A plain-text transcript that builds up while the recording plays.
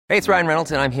Hey, it's Ryan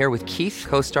Reynolds, and I'm here with Keith,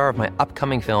 co-star of my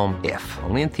upcoming film, If,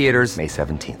 only in theaters May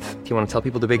 17th. Do you want to tell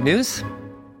people the big news?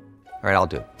 All right, I'll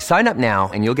do it. Sign up now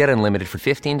and you'll get unlimited for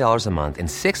 $15 a month and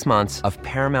 6 months of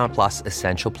Paramount Plus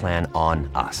Essential Plan on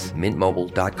us.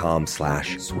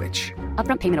 MintMobile.com/switch.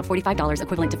 Upfront payment of $45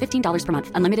 equivalent to $15 per month.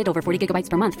 Unlimited over 40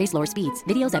 gigabytes per month. Face lower speeds.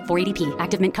 Videos at 480p.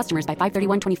 Active Mint customers by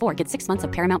 531.24 get 6 months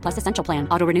of Paramount Plus Essential Plan.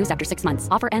 Auto renews after 6 months.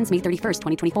 Offer ends May 31st,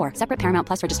 2024. Separate Paramount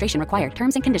Plus registration required.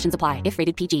 Terms and conditions apply if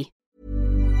rated PG.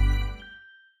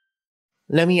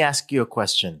 Let me ask you a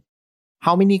question.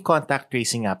 How many contact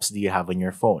tracing apps do you have on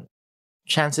your phone?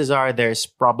 Chances are there's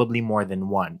probably more than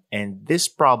one, and this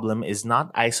problem is not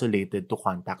isolated to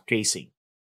contact tracing.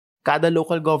 Kada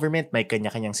local government may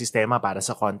kanya-kanyang sistema para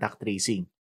sa contact tracing.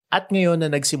 At ngayon na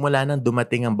nagsimula nang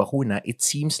dumating ang bakuna, it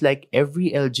seems like every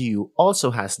LGU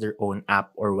also has their own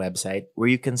app or website where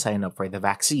you can sign up for the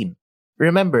vaccine.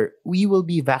 Remember, we will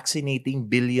be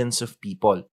vaccinating billions of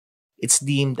people. It's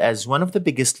deemed as one of the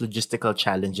biggest logistical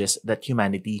challenges that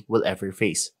humanity will ever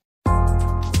face.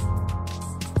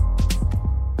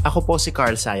 Ako po si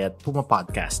Carl Sayat, Puma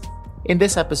Podcast. In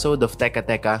this episode of Teka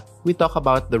Teka, we talk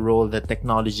about the role that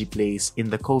technology plays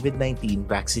in the COVID-19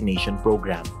 vaccination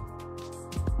program.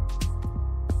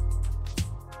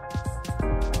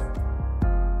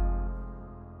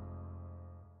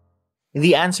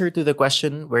 The answer to the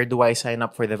question, where do I sign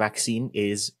up for the vaccine,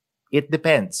 is it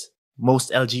depends. Most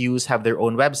LGUs have their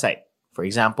own website. For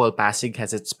example, Pasig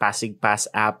has its Pasig Pass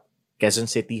app, Quezon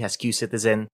City has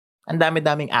Q-Citizen, and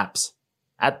dami-daming apps.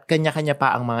 At kanya-kanya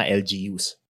pa ang mga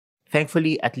LGUs.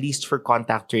 Thankfully, at least for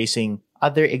contact tracing,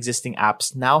 other existing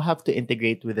apps now have to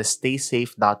integrate with the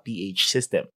StaySafe.ph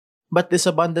system. But this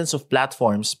abundance of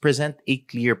platforms present a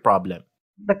clear problem.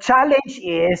 The challenge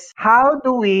is, how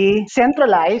do we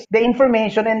centralize the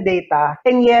information and data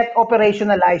and yet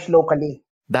operationalize locally?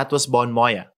 That was Bon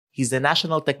Moya. He's the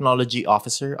National Technology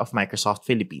Officer of Microsoft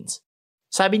Philippines.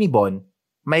 Sabi ni Bon,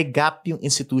 may gap yung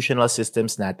institutional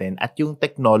systems natin at yung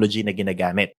technology na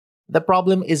ginagamit. The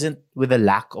problem isn't with the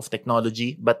lack of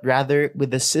technology, but rather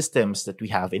with the systems that we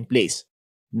have in place.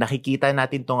 Nakikita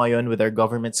natin to ngayon with our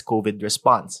government's COVID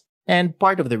response. And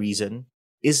part of the reason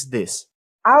is this.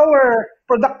 Our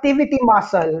productivity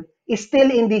muscle is still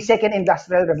in the second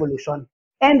industrial revolution.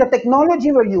 And the technology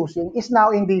we're using is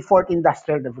now in the fourth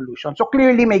industrial revolution. So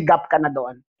clearly may gap ka na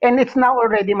doon. And it's now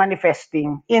already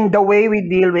manifesting in the way we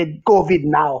deal with COVID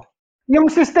now.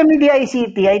 Yung system ni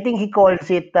DICT, I think he calls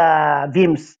it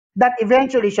VIMS. That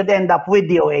eventually should end up with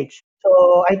DOH. So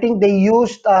I think they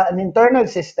used an internal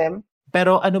system.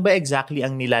 Pero ano ba exactly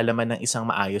ang nilalaman ng isang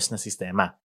maayos na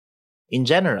sistema? In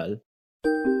general,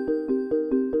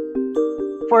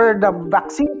 for the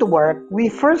vaccine to work, we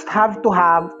first have to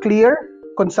have clear,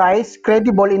 concise,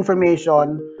 credible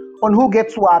information on who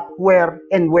gets what, where,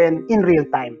 and when in real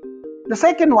time. The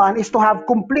second one is to have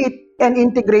complete and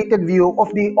integrated view of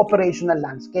the operational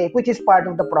landscape, which is part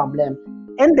of the problem.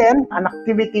 And then, an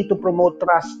activity to promote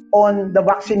trust on the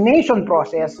vaccination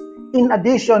process in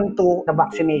addition to the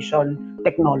vaccination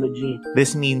technology.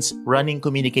 This means running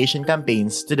communication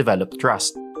campaigns to develop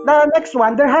trust. The next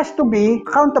one, there has to be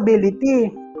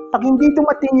accountability. Pag hindi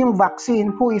dumating yung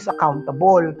vaccine, who is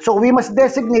accountable? So we must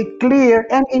designate clear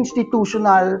and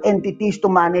institutional entities to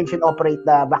manage and operate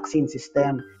the vaccine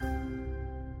system.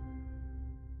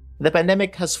 The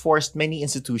pandemic has forced many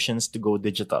institutions to go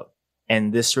digital,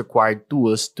 and this required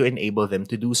tools to enable them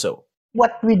to do so.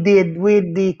 What we did with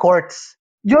the courts,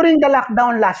 during the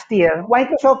lockdown last year,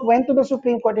 Microsoft went to the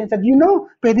Supreme Court and said,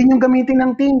 pwede niyong gamitin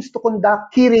ng Teams to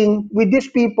conduct hearing with these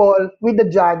people, with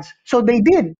the judge. So they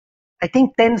did. I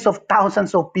think tens of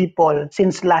thousands of people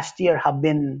since last year have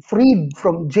been freed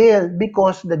from jail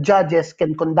because the judges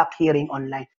can conduct hearing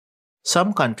online.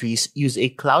 Some countries use a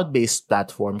cloud-based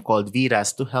platform called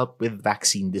Viras to help with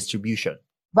vaccine distribution.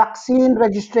 Vaccine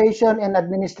registration and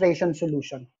administration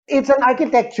solution. It's an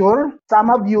architecture.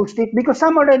 Some have used it because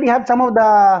some already have some of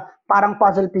the parang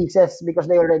puzzle pieces because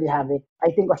they already have it. I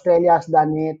think Australia has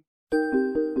done it.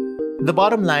 The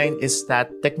bottom line is that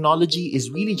technology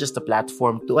is really just a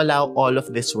platform to allow all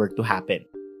of this work to happen.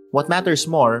 What matters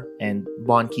more, and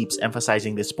Bon keeps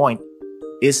emphasizing this point,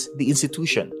 is the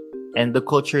institution and the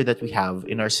culture that we have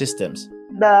in our systems.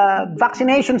 The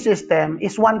vaccination system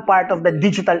is one part of the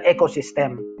digital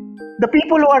ecosystem. The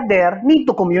people who are there need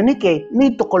to communicate,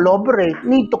 need to collaborate,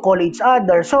 need to call each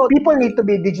other. So people need to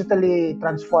be digitally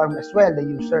transformed as well, the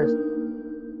users.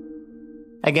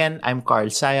 Again, I'm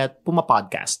Carl Sayat, Puma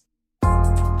Podcast.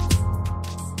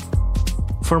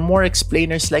 For more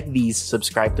explainers like these,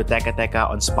 subscribe to Teka Teka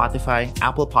on Spotify,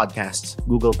 Apple Podcasts,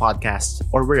 Google Podcasts,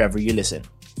 or wherever you listen.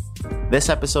 This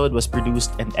episode was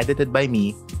produced and edited by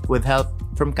me with help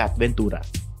from Kat Ventura.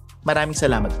 Maraming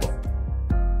salamat po.